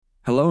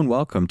Hello and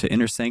welcome to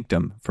Inner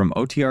Sanctum from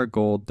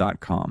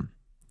OTRGold.com.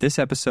 This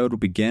episode will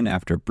begin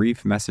after a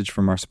brief message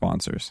from our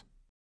sponsors.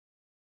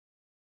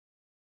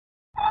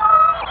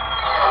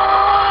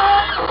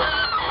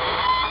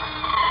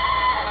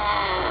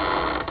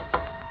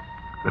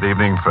 Good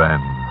evening,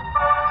 friends.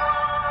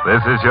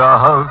 This is your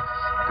host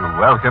to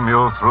welcome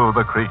you through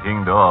the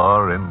creaking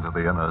door into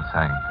the inner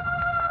sanctum.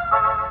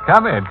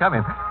 Come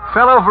in.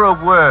 Fell over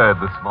a word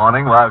this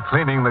morning while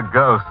cleaning the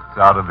ghosts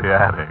out of the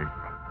attic.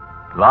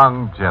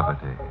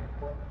 Longevity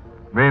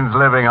means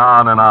living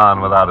on and on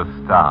without a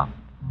stop.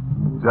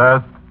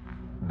 Just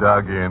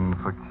dug in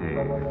for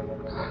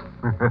keeps.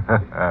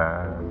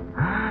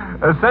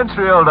 A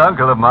century-old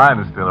uncle of mine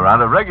is still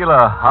around, a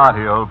regular,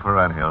 hearty old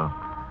perennial.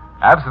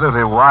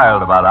 Absolutely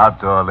wild about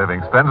outdoor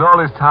living. Spends all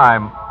his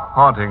time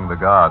haunting the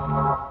garden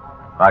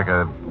like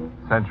a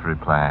century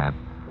plant.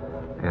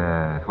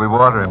 Yes, we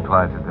water him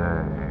twice a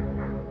day.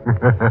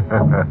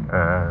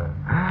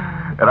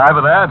 And I have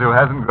an aunt who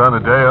hasn't grown a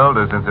day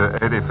older since her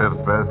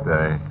 85th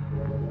birthday.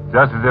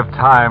 Just as if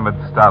time had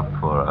stopped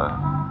for her.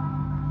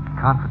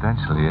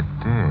 Confidentially, it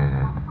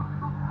did.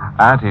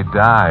 Auntie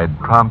died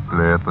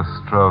promptly at the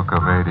stroke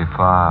of 85.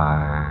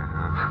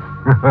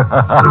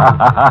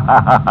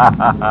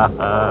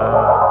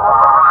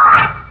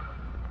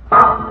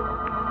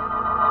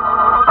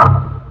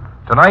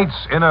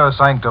 Tonight's Inner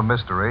Sanctum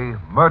mystery,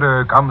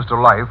 Murder Comes to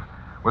Life,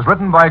 was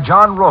written by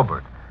John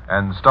Robert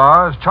and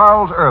stars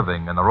Charles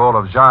Irving in the role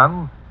of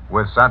Jean,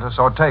 with Santos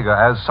Ortega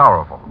as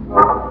Sorrowful.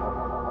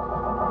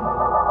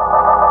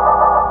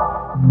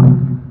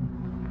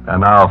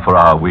 And now for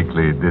our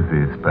weekly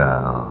dizzy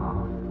spell.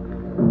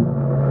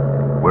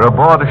 We're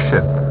aboard a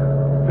ship,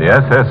 the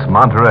SS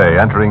Monterey,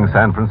 entering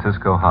San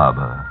Francisco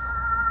Harbor.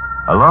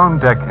 A lone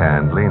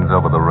deckhand leans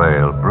over the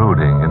rail,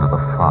 brooding into the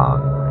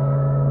fog.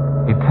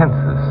 He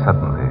tenses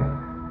suddenly,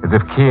 as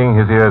if keying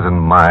his ears and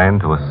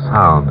mind to a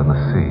sound in the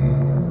sea.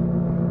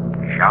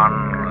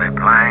 Jean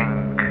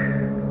LeBlanc.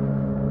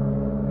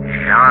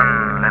 Jean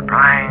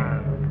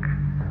LeBlanc.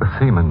 The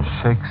seaman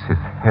shakes his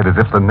head as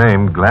if the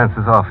name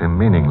glances off him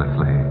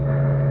meaninglessly.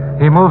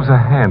 He moves a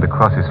hand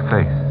across his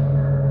face,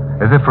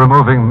 as if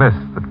removing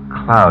mists that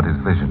cloud his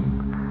vision,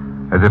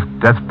 as if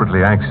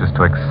desperately anxious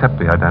to accept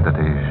the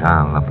identity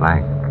Jean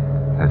LeBlanc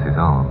as his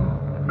own.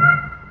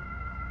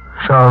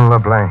 Jean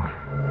LeBlanc.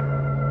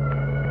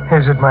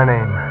 Is it my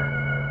name?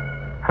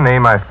 A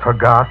name I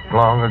forgot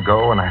long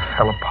ago when I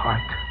fell apart.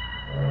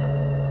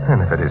 And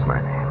if it is my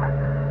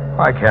name,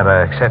 why can't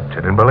I accept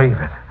it and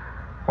believe it?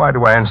 Why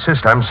do I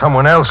insist I'm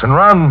someone else and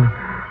run?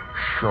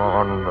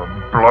 Jean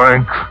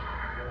LeBlanc.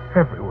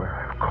 Everywhere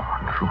I've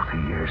gone through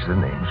the years, the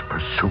names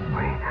pursue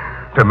me,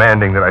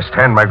 demanding that I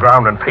stand my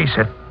ground and face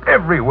it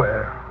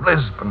everywhere.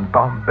 Lisbon,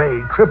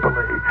 Bombay,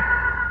 Tripoli.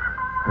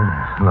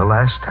 And the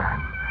last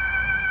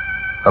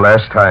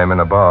time in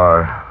a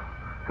bar,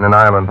 in an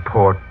island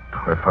port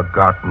where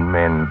forgotten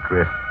men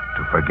drift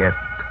to forget.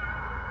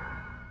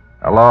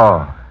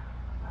 Hello,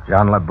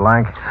 Jean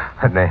LeBlanc.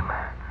 That name.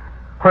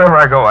 Wherever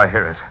I go, I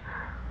hear it.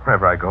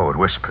 Wherever I go, it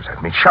whispers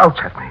at me, shouts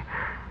at me.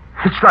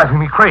 It's driving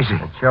me crazy.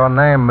 It's your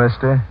name,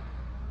 mister.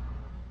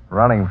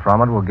 Running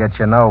from it will get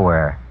you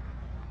nowhere.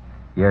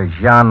 You're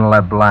Jean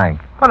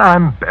LeBlanc. But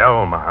I'm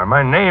Belmar.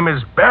 My name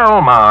is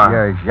Belmar.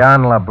 You're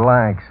Jean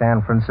LeBlanc,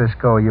 San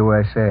Francisco,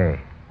 USA.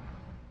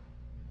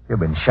 You've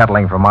been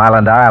shuttling from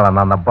island to island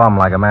on the bum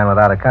like a man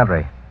without a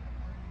country.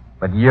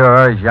 But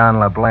you're Jean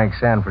LeBlanc,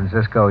 San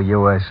Francisco,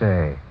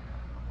 USA.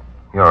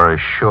 You're as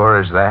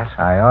sure as that?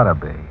 I ought to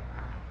be.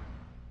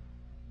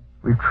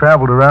 We've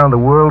traveled around the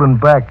world and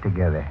back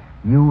together.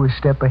 You a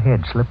step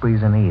ahead, slippery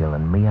as an eel,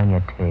 and me on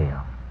your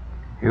tail.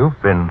 You've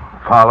been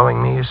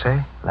following me, you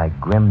say? Like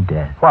grim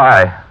death.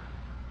 Why?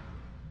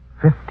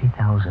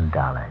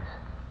 $50,000.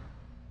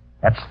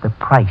 That's the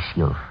price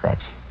you'll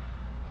fetch.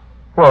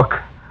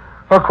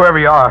 Look wherever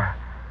you are.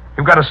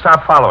 You've got to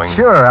stop following me.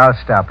 Sure, I'll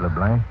stop,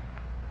 LeBlanc.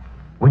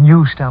 When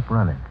you stop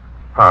running.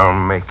 I'll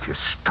make you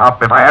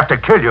stop if I have to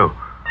kill you.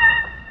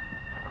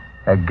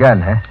 A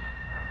gun, huh?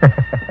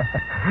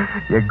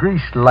 You're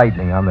greased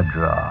lightning on the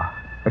draw.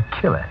 A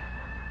killer.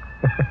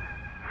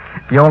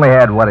 If you only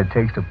had what it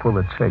takes to pull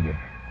the trigger.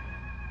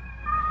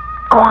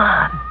 Go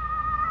on.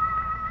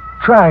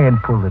 Try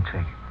and pull the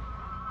trigger.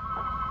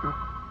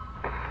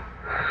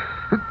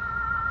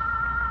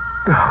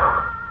 No.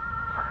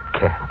 I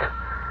can't.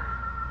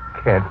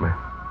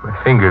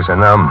 My fingers are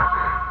numb.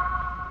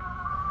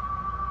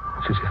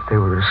 It's as if they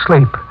were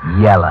asleep.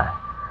 Yeller.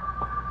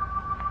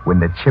 When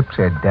the chips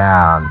are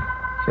down,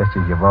 just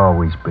as you've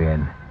always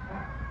been.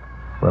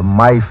 Where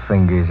my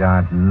fingers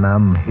aren't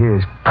numb,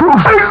 here's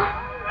proof.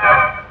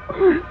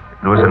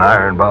 It was an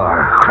iron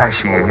bar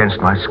crashing against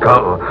my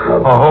skull.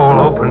 A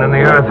hole opened in the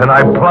earth, and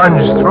I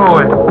plunged through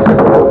it.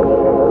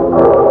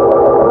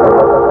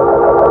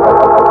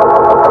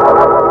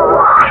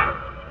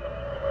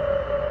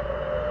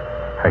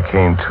 I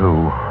came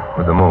to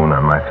with the moon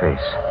on my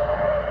face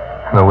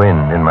and the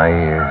wind in my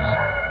ears.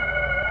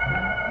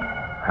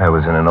 I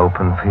was in an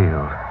open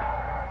field,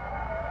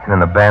 in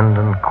an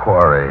abandoned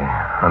quarry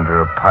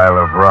under a pile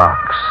of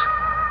rocks.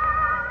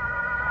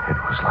 It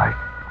was like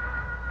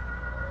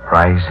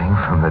rising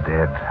from the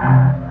dead.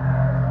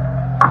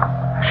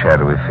 A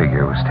shadowy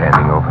figure was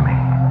standing over me.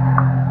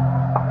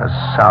 A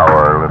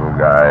sour little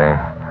guy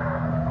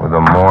with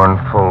a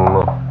mournful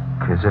look,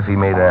 as if he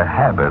made a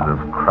habit of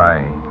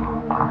crying.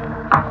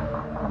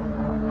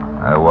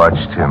 I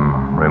watched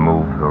him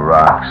remove the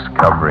rocks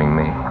covering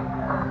me,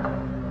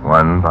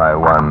 one by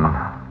one,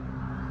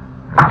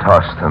 and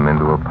toss them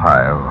into a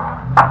pile.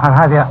 I'll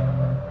have you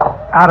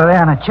out of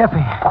there in a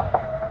jiffy.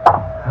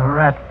 A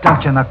rat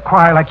dumped you in the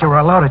quarry like you were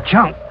a load of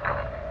junk.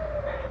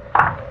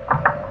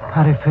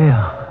 How do you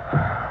feel?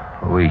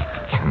 Weak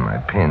in my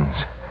pins.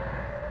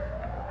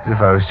 As if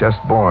I was just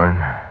born.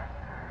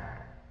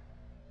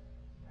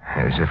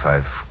 As if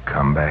I've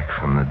come back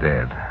from the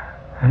dead.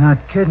 You're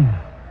not kidding.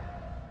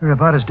 You're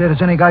about as dead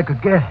as any guy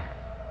could get.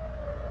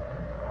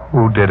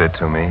 Who did it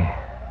to me?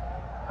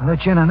 I'll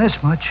let you in on this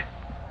much.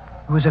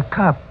 It was a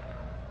cop.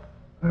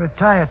 A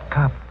retired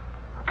cop.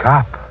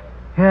 Cop?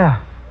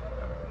 Yeah.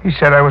 He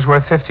said I was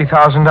worth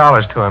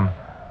 $50,000 to him.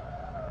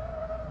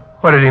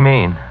 What did he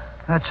mean?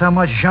 That's how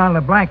much Jean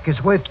LeBlanc is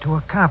worth to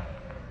a cop.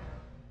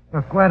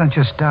 Look, why don't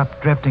you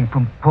stop drifting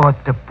from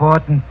port to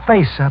port and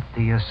face up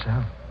to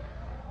yourself?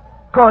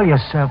 Call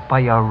yourself by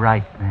your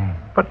right name.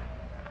 But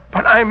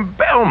I'm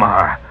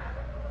Belmar.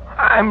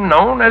 I'm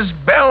known as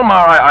Belmar.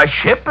 I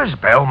ship as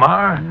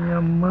Belmar.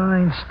 Your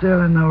mind's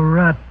still in the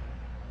rut.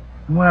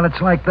 Well,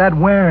 it's like that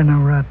we're in a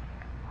rut.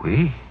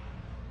 We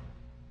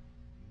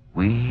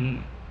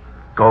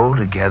go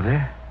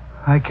together?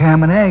 Like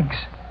ham and eggs.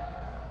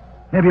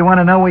 Maybe you want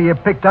to know where you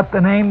picked up the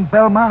name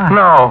Belmar?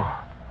 No.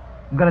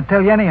 I'm going to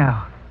tell you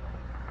anyhow.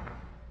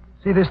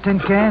 See this tin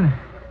can?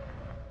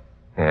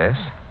 Yes?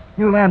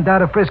 You landed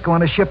out of Frisco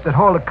on a ship that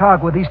hauled a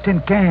cargo with these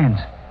tin cans.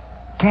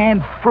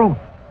 Canned fruit.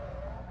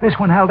 This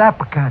one held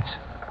apricots.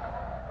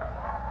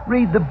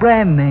 Read the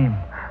brand name.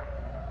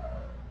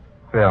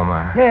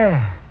 Belmar.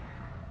 Yeah.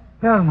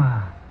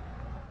 Belmar.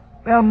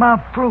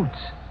 Belmar Fruits.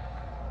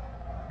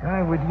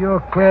 Guy with your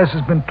class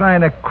has been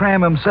trying to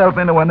cram himself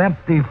into an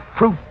empty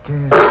fruit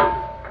can.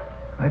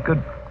 I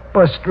could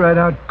bust right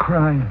out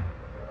crying.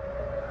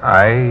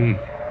 I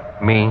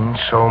mean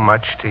so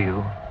much to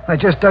you. I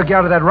just dug you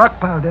out of that rock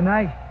pile, didn't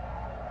I?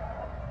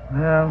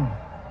 Well,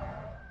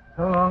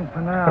 so long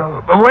for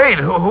now. But wait,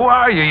 who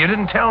are you? You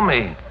didn't tell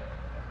me.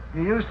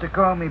 You used to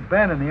call me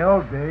Ben in the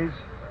old days.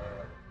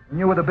 And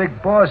you were the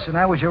big boss, and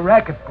I was your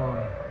racket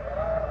boy.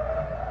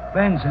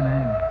 Ben's the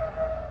name.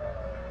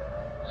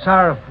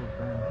 Sorrowful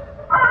Ben.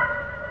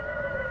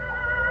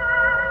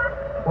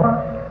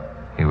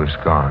 He was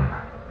gone.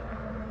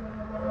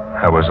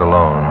 I was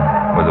alone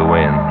with the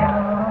wind.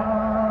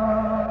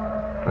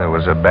 There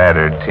was a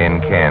battered tin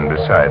can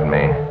beside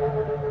me,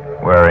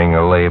 wearing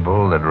a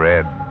label that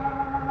read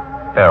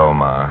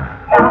Belmar.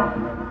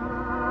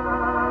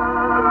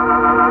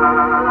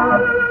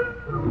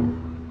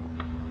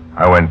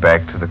 I went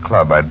back to the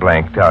club I'd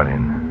blanked out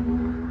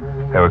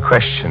in. There were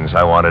questions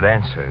I wanted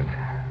answered.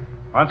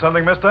 Want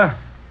something, mister?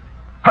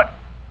 What?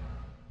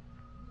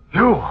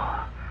 You?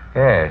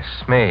 Yes,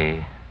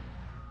 me.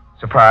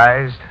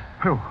 Surprised?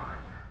 You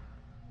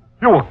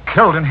were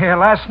killed in here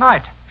last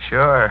night.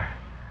 Sure.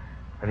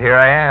 But here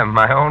I am,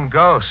 my own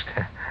ghost.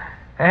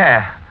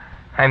 Yeah,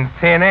 I'm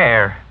thin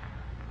air.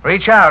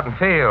 Reach out and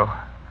feel.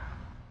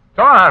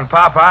 Go on,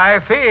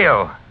 Popeye,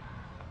 feel.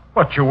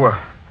 What, you were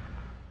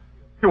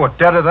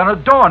deader than a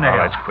doornail.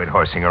 Now, let's quit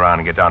horsing around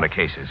and get down to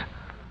cases.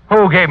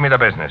 Who gave me the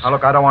business? Now,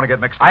 look, I don't want to get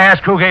mixed up. I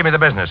asked who gave me the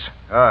business.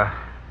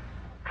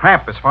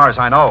 Tramp, as far as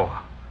I know.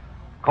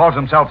 Calls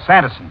himself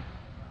Sanderson.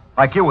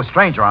 Like you, a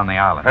stranger on the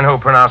island. And who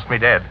pronounced me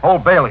dead?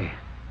 Old Bailey.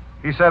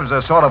 He serves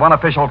a sort of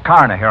unofficial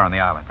coroner here on the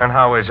island. And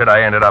how is it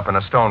I ended up in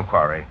a stone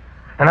quarry?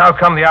 And how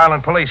come the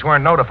island police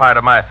weren't notified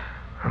of my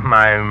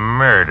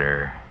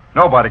murder?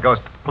 Nobody goes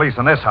to the police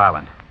on this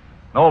island.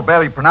 When Old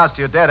Bailey pronounced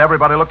you dead,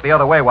 everybody looked the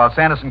other way while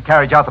Sanderson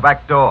carried you out the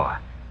back door.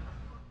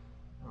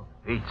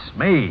 Beats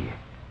me.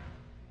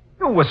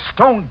 You were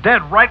stone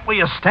dead right where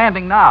you're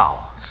standing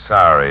now.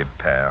 Sorry,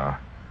 pal.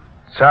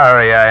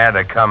 Sorry I had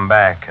to come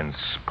back and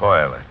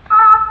spoil it.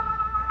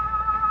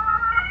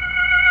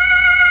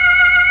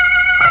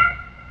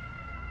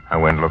 I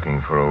went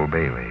looking for Old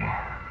Bailey,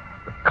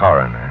 the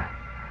coroner.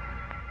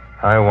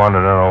 I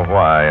wanted to know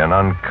why an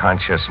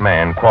unconscious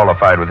man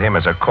qualified with him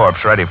as a corpse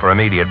ready for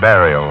immediate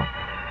burial.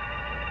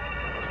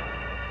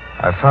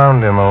 I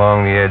found him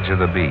along the edge of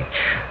the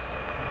beach,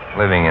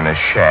 living in a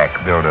shack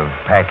built of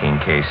packing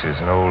cases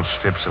and old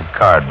strips of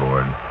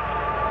cardboard.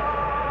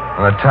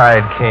 When the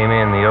tide came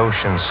in, the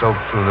ocean soaked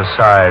through the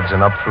sides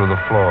and up through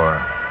the floor.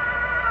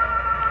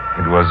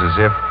 It was as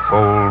if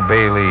Old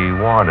Bailey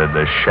wanted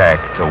the shack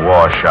to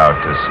wash out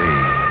to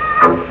sea.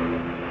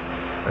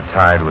 The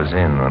tide was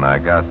in when I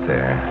got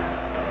there.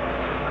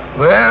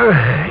 Well,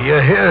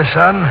 you're here,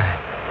 son.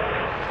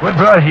 What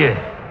brought you?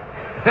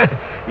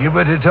 You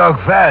better talk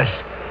fast.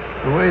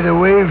 The way the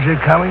waves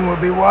are coming,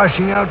 we'll be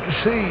washing out to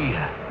sea.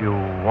 You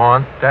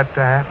want that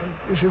to happen?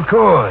 Yes, of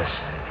course.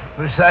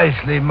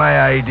 Precisely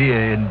my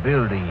idea in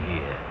building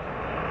here.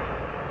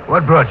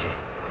 What brought you?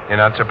 You're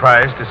not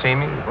surprised to see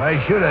me?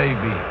 Why should I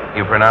be?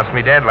 You pronounced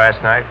me dead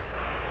last night.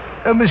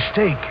 A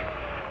mistake.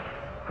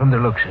 From the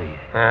looks of you.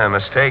 A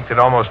mistake that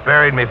almost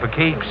buried me for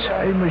keeps.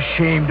 I'm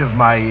ashamed of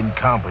my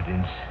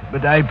incompetence,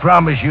 but I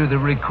promise you the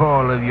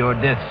recall of your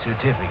death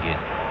certificate.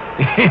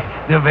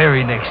 The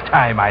very next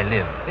time I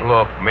live.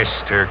 Look,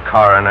 Mr.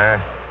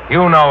 Coroner,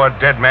 you know a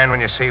dead man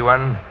when you see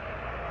one.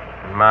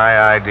 And my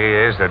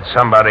idea is that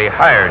somebody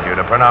hired you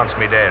to pronounce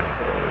me dead.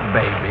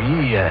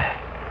 Maybe,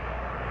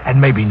 and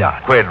maybe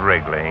not. Quit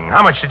wriggling.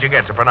 How much did you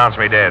get to pronounce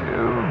me dead?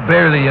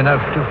 Barely enough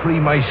to free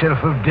myself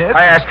of debt.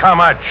 I asked how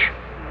much.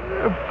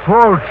 A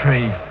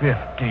paltry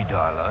 $50.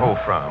 Who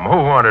from?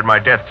 Who wanted my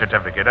death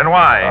certificate, and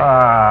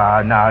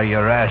why? Now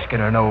you're asking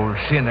an old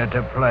sinner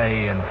to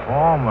play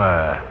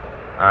informer.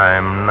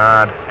 I'm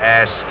not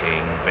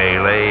asking,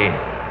 Bailey.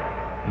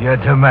 You're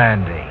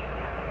demanding.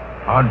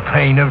 On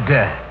pain of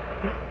death.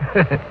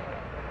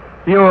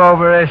 You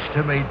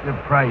overestimate the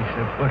price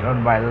I put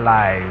on my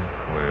life.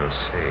 We'll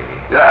see.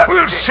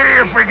 We'll see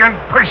if we can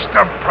push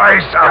the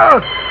price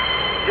up.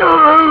 You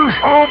lose.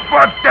 Who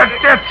bought that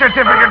death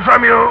certificate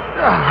from you?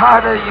 The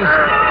harder you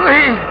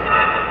squeeze,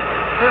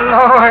 the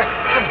lower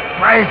the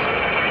price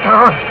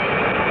goes.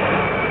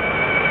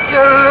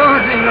 You're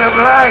losing,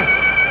 LeBlanc.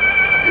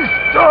 The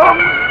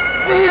storm's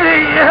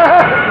beating you.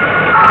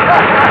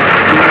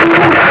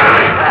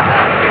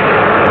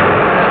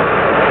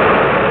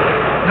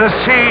 The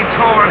sea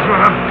tore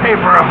through the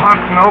paper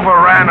hunt and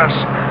overran us.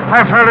 I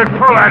felt it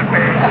pull at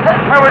me.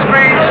 I was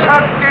being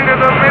sucked into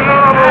the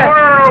middle of a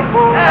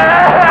whirlpool.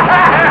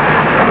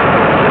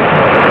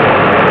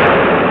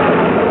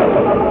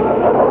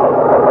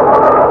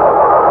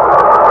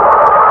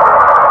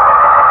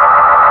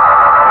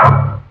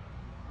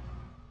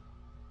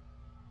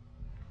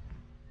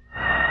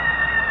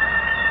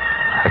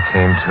 I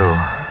came to,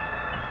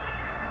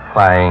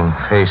 lying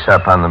face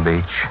up on the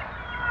beach.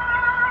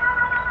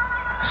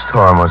 The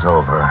storm was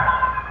over.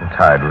 The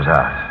tide was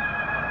out.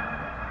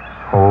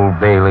 Old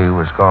Bailey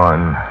was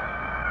gone.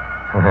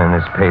 And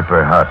his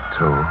paper hut,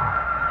 too.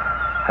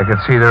 I could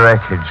see the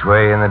wreckage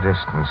way in the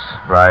distance,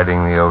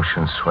 riding the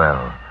ocean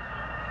swell.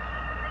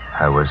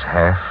 I was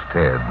half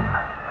dead,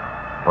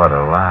 but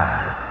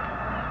alive.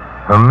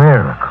 A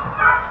miracle.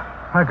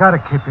 I gotta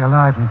keep you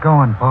alive and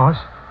going, boss.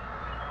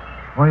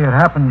 Well, it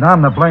happened,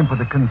 I'm to blame for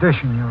the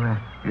condition you're in.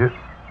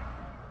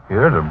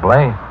 You're to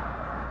blame.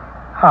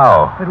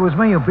 How? It was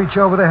me who beat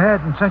you over the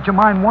head and sent your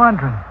mind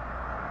wandering.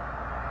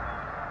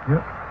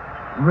 You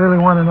really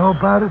want to know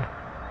about it?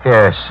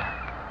 Yes.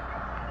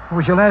 It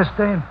was your last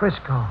day in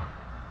Frisco.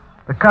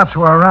 The cops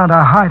were around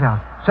our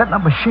hideout, setting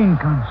up machine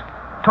guns,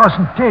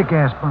 tossing tear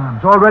gas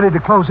bombs, all ready to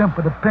close in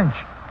for the pinch.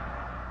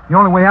 The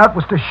only way out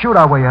was to shoot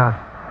our way out.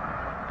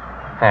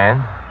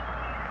 And?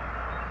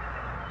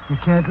 You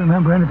can't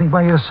remember anything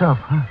by yourself,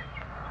 huh?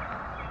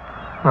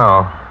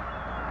 No.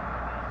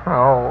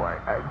 No,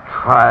 I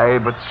try,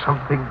 but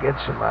something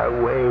gets in my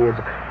way.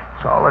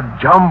 It's all a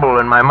jumble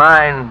in my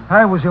mind.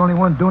 I was the only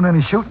one doing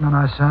any shooting on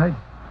our side.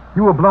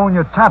 You were blowing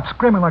your top,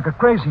 screaming like a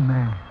crazy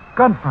man.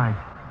 Gunfight.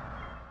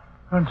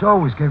 Guns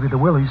always gave you the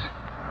willies.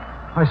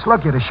 I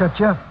slugged you to shut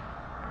you up.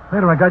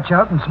 Later I got you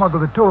out and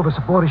smuggled the two of us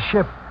aboard a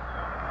ship.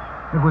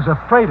 It was a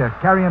freighter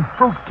carrying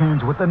fruit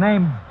cans with the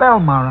name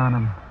Belmar on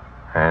them.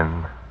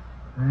 And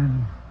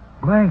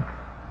blank.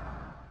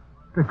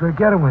 Strictly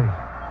getaway.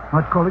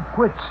 Not call it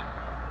quits.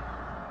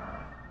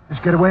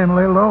 Just get away and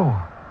lay low.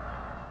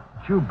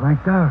 But you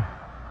blanked out.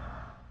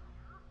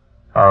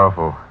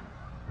 Powerful.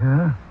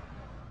 Yeah?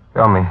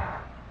 Tell me,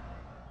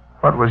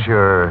 what was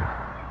your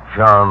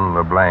Jean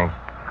LeBlanc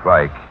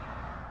like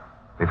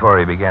before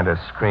he began to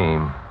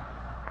scream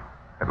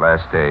that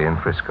last day in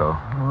Frisco?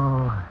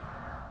 Oh,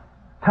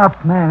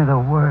 top man of the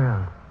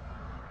world.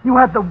 You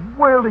had the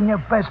world in your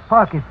vest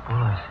pocket,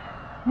 boss.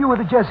 You were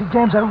the Jesse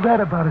James I read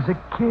about as a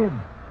kid,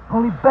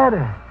 only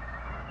better.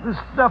 The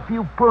stuff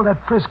you pulled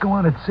at Frisco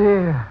on its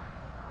ear.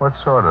 What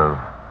sort of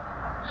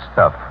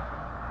stuff?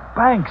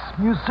 Banks,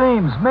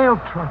 museums, mail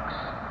trucks.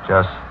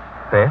 Just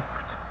theft?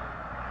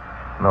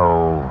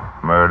 No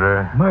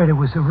murder? Murder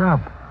was the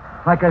rub.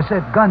 Like I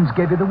said, guns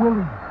gave you the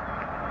willies.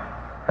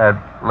 That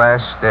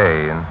last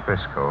day in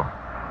Frisco,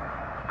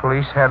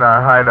 police had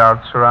our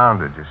hideout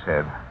surrounded, you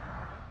said.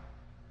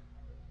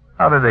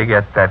 How did they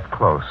get that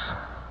close?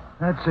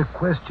 That's a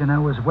question I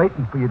was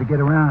waiting for you to get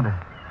around to.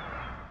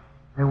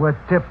 They were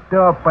tipped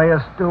off by a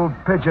stool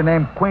pigeon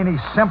named Queenie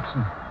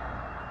Simpson.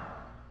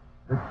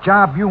 The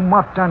job you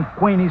muffed on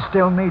Queenie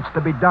still needs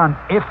to be done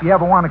if you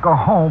ever want to go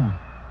home.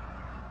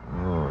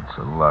 Oh, it's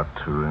a lot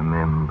to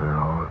remember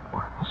all at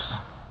once.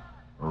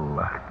 A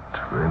lot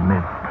to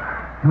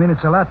remember. You mean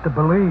it's a lot to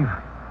believe?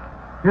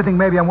 You think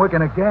maybe I'm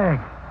working a gag?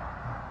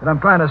 That I'm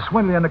trying to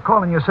swindle you into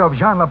calling yourself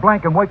Jean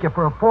LeBlanc and work you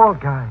for a fall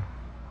guy?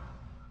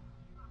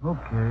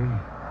 Okay.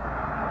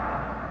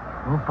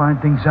 We'll find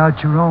things out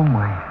your own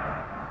way.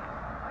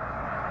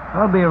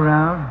 I'll be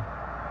around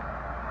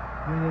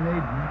when you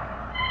need me.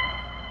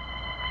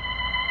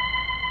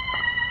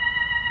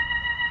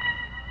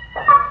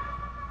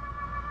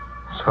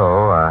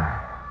 So,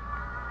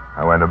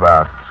 I went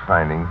about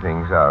finding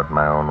things out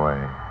my own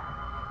way.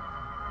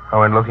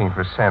 went looking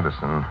for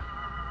Sanderson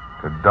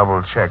to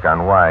double check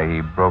on why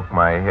he broke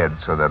my head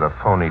so that a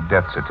phony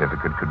death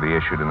certificate could be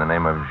issued in the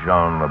name of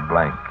Jean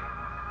LeBlanc.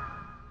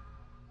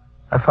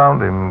 I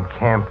found him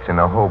camped in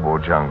a hobo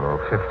jungle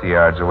 50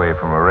 yards away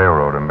from a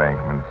railroad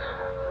embankment.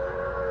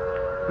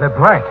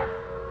 LeBlanc.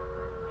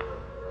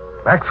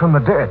 Back from the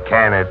dead.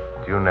 Can it?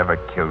 You never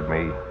killed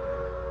me.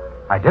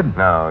 I didn't.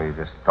 No, you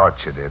just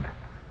thought you did.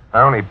 I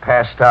only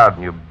passed out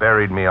and you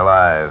buried me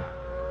alive.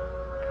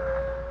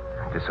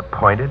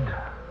 Disappointed?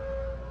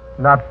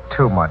 Not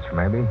too much,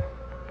 maybe.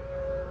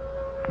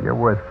 You're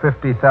worth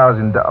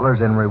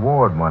 $50,000 in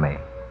reward money.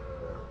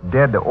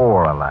 Dead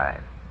or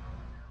alive.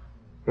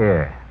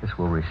 Here, this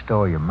will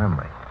restore your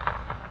memory.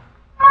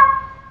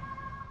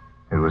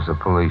 It was a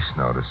police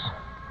notice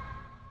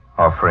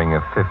offering a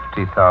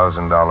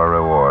 $50,000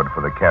 reward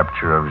for the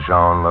capture of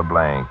Jean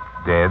LeBlanc,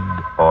 dead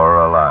or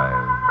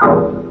alive.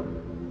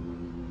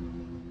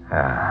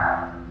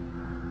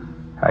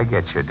 I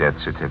get your death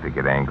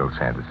certificate angle,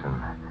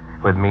 Sanderson.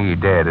 With me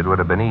dead, it would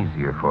have been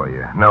easier for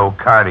you. No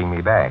carting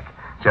me back.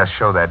 Just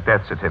show that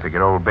death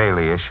certificate Old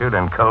Bailey issued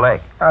and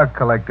collect. I'll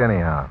collect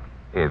anyhow.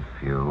 If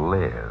you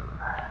live.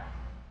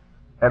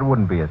 That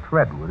wouldn't be a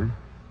threat, would it?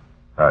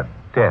 A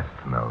death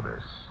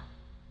notice.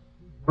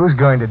 Who's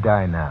going to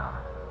die now?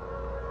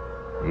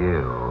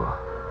 You.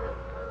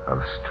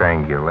 Of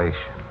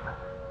strangulation.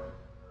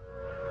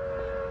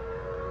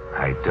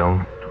 I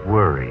don't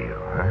worry you,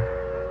 huh?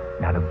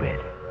 Not a bit.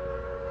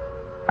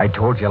 I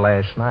told you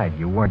last night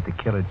you weren't the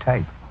killer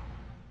type.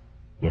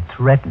 You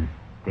threaten,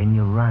 then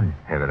you run.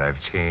 Yeah, but I've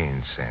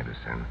changed,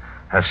 Sanderson.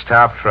 I've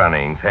stopped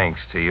running, thanks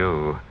to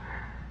you.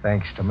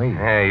 Thanks to me.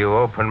 Yeah, you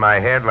opened my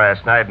head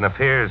last night and the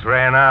fears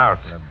ran out.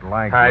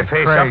 LeBlanc, I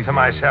face up to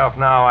myself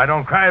now. I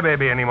don't cry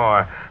baby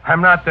anymore. I'm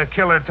not the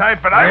killer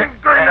type, but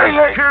I'm going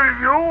to kill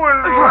you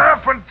and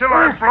laugh until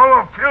I blow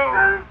a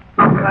fuse.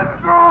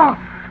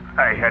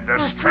 I had the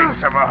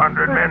strength of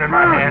 100 men in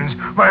my hands.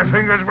 My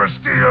fingers were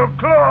steel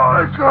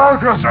claws.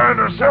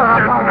 Sanderson didn't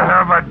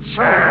have a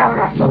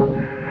chance.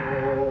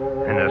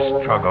 In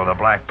a struggle, the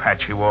black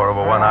patch he wore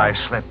over one eye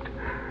slipped.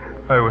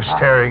 I was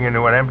staring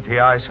into an empty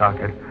eye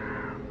socket,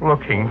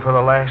 looking for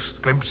the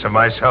last glimpse of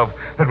myself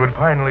that would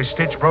finally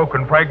stitch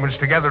broken fragments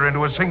together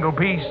into a single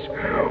piece.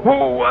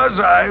 Who was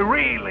I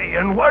really,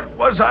 and what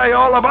was I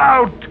all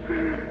about?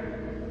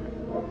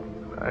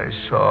 I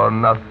saw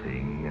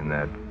nothing in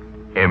that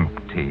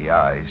empty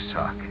eye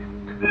socket.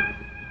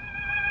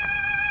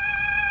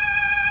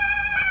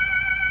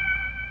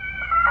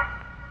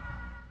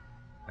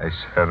 I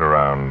sat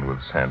around with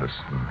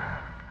Sanderson,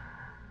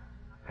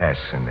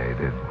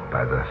 fascinated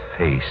by the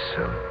face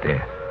of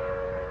death,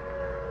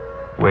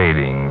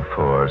 waiting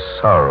for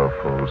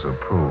Sorrowful's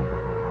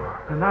approval.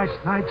 A nice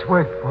night's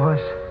work, boss.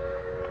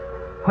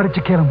 What did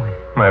you kill him with?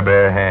 My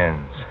bare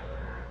hands.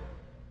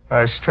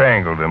 I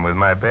strangled him with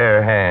my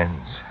bare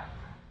hands.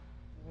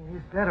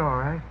 He's dead, all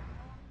right.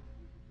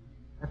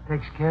 That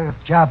takes care of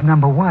job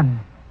number 1.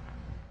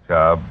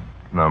 Job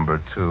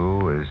number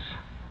 2 is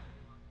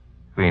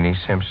Queenie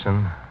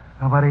Simpson.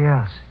 Nobody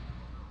else.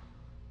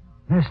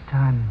 This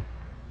time,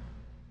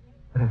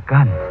 with a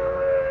gun.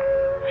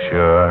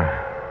 Sure,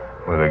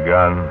 with a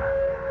gun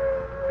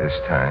this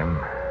time.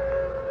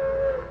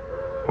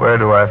 Where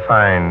do I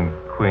find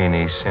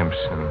Queenie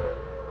Simpson?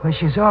 Where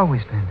she's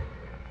always been.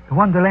 The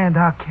Wonderland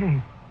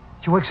Arcade.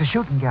 She works a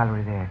shooting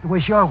gallery there, the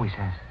way she always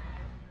has.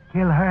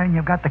 Kill her and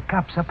you've got the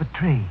cops up a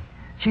tree.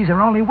 She's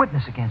her only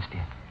witness against you.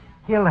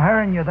 Kill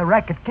her and you're the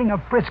racket king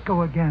of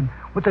Frisco again,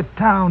 with the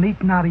town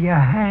eating out of your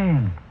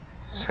hand.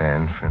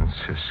 San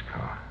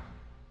Francisco.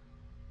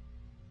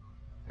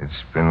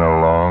 It's been a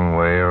long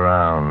way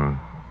around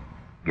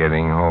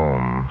getting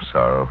home,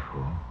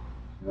 Sorrowful.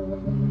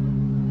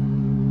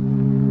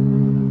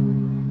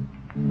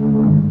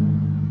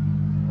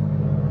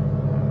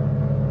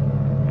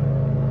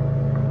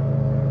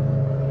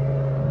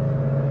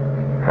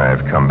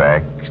 I've come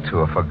back to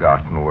a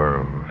forgotten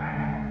world.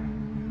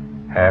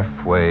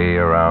 Halfway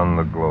around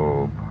the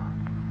globe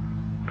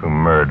to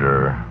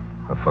murder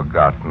a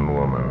forgotten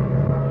woman.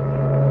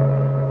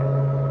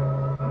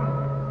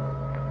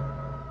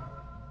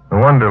 The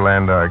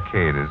Wonderland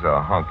Arcade is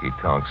a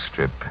honky-tonk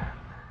strip.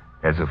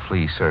 Has a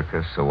flea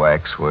circus, a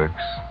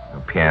waxworks, a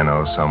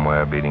piano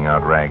somewhere beating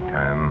out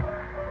ragtime,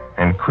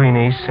 and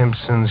Queenie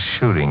Simpson's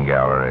shooting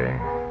gallery.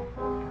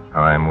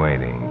 I'm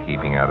waiting,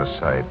 keeping out of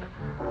sight,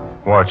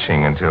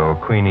 watching until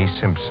Queenie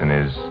Simpson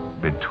is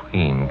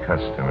between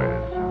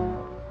customers.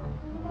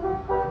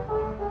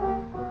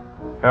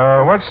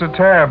 What's the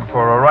tab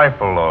for a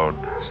rifle load,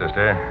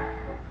 sister?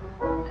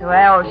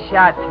 12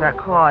 shots for a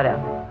quarter.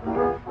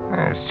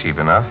 It's cheap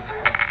enough.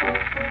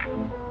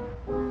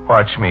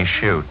 Watch me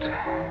shoot.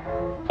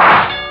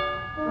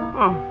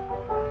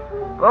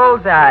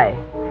 Bullseye.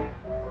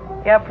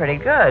 You're pretty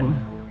good.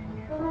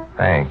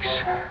 Thanks.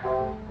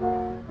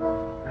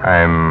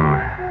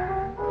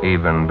 I'm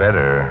even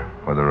better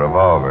with a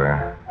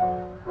revolver.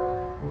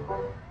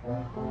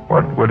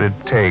 What would it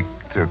take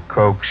to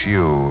coax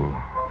you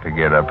to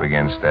get up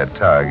against that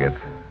target?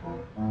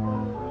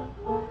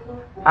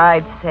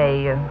 I'd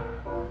say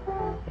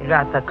You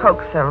got the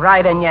coaxer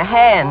right in your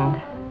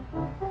hand.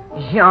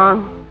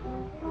 Jean?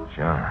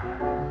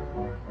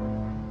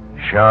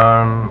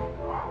 Jean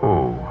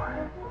who?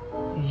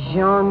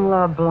 Jean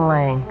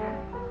LeBlanc.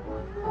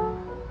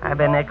 I've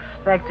been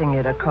expecting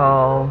you to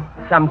call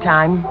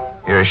sometime.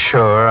 You're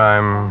sure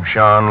I'm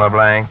Jean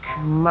LeBlanc?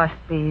 Must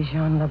be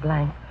Jean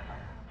LeBlanc.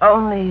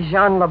 Only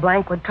Jean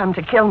LeBlanc would come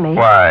to kill me.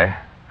 Why?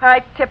 I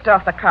tipped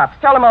off the cops.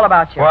 Tell them all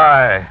about you.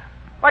 Why?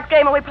 What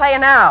game are we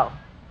playing now?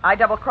 I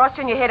double-crossed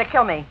you and you're here to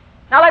kill me.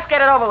 Now let's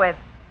get it over with.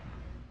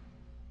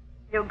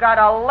 You got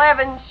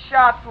 11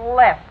 shots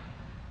left,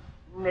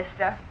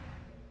 mister.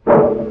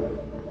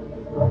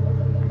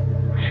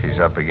 She's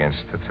up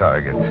against the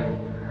target,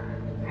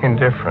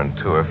 indifferent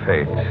to her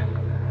fate.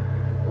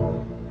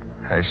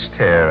 I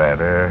stare at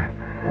her,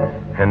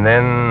 and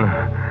then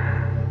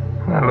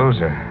I lose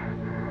her.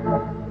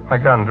 My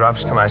gun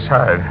drops to my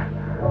side.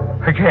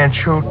 I can't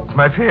shoot.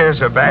 My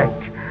fears are back.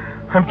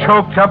 I'm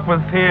choked up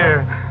with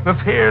fear. The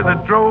fear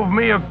that drove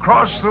me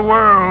across the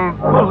world.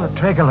 Pull the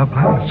trigger,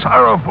 LeBlanc.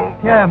 Sorrowful.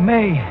 Yeah,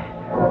 me.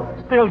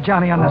 Still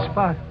Johnny on the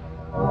spot.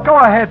 Go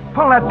ahead,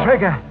 pull that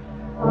trigger.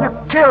 You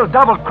killed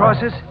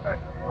double-crosses.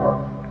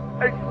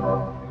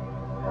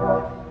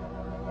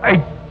 I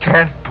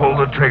can't pull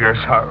the trigger,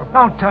 Sorrowful.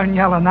 Don't turn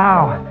yellow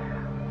now.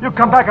 You've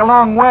come back a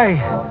long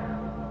way.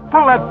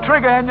 Pull that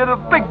trigger and you're the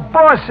big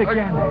boss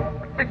again.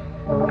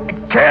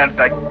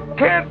 I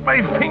can't.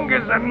 My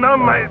fingers are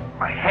numb.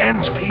 My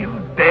hands feel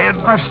dead.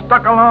 I've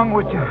stuck along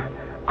with you.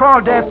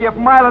 Crawled after you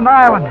from Island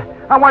Island.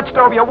 I watched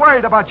over you,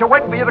 worried about you,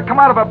 waiting for you to come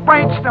out of a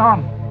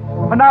brainstorm.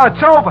 But now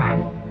it's over.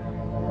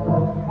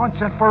 Once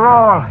and for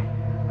all.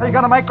 Are you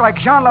going to make like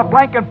Jean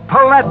LeBlanc and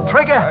pull that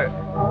trigger?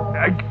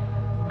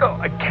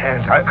 I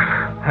can't.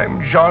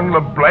 I'm Jean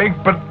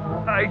LeBlanc, but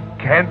I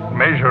can't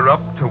measure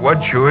up to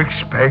what you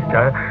expect.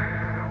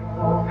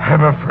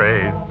 I'm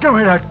afraid. Give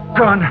me that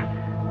gun.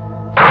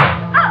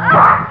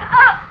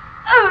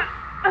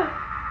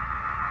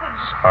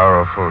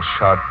 Sorrowful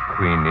shot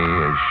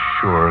Queenie as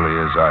surely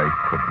as I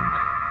couldn't.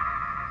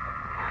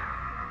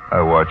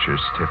 I watch her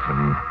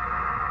stiffen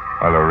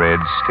while a red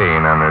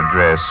stain on her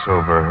dress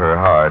over her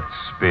heart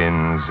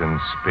spins and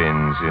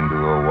spins into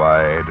a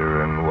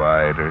wider and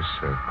wider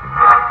circle.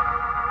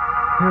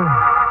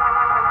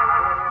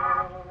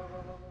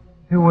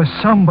 You were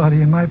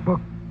somebody in my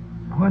book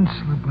once,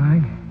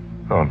 LeBlanc.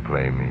 Don't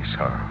blame me,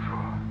 Sorrowful.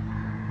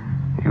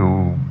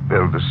 You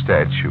built a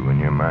statue in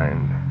your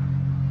mind.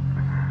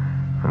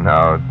 And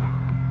now it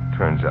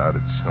turns out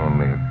it's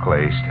only a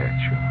clay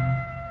statue.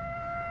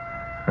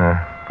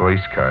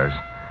 Police cars.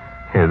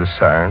 Hear the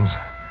sirens.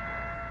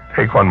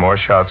 Take one more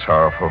shot,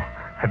 Sorrowful.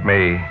 It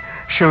may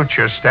shoot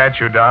your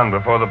statue down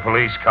before the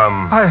police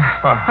come.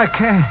 I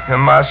can't. You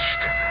must.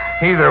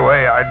 Either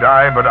way, I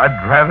die, but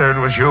I'd rather it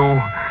was you.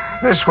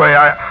 This way,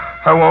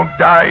 I won't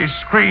die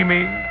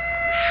screaming.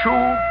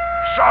 Shoot,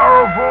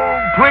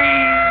 Sorrowful,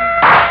 please.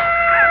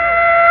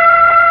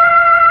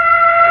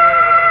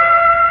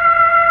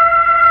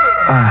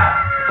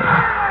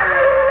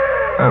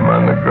 I'm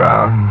on the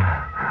ground,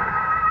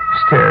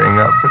 staring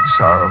up at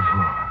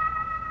Sorrowful,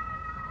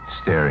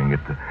 staring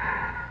at the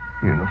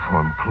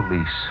uniformed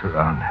police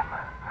around him.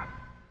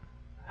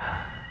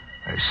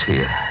 I see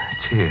a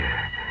tear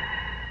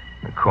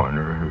in the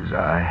corner of his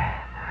eye,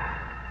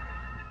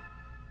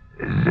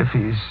 as if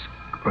he's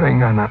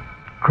going on a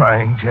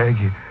crying jag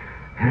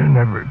he'll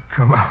never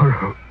come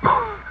out of.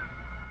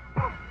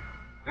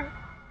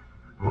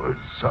 Poor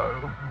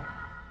Sorrowful,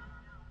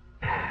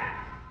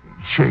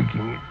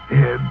 shaking his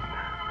head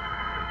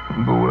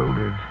and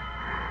bewildered.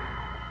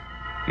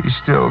 He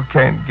still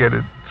can't get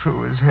it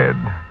through his head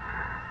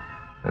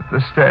that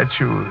the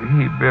statue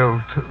he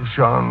built of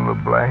Jean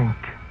LeBlanc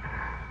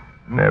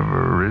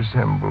never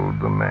resembled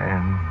the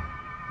man,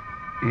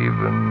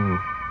 even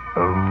a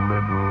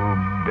little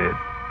bit.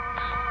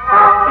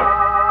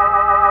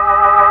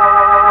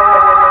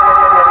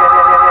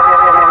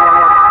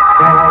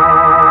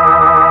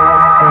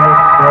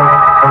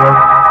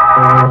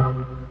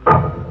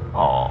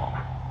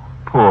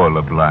 Poor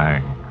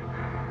LeBlanc.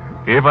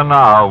 Even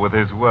now, with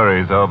his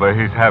worries over,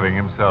 he's having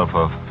himself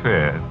a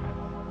fit.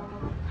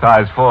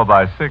 Size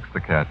 4x6,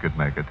 the cat could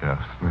make it, tells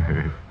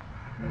me.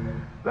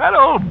 That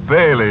old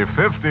Bailey,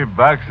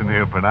 $50 and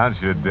he'll pronounce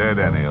you dead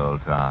any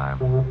old time.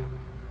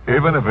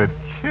 Even if it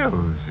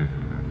kills you.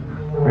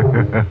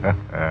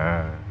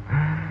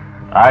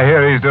 I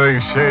hear he's doing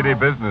shady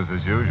business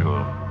as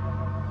usual.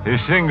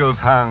 His shingles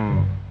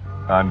hung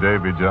on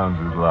Davy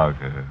Jones's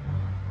locker.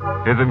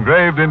 His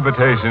engraved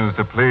invitations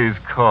to please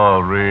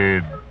call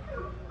read,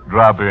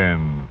 drop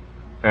in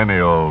any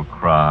old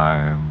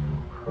crime.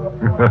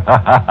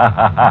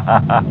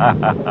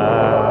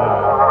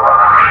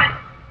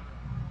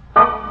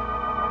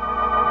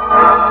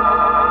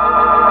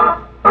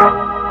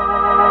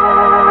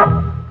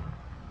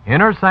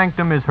 Inner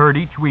Sanctum is heard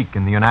each week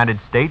in the United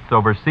States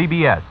over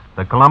CBS,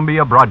 the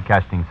Columbia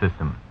Broadcasting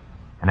System,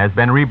 and has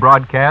been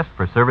rebroadcast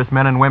for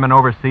servicemen and women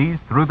overseas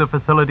through the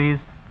facilities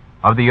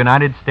of the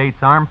United States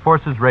Armed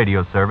Forces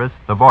Radio Service,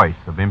 the voice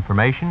of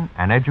information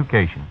and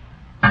education.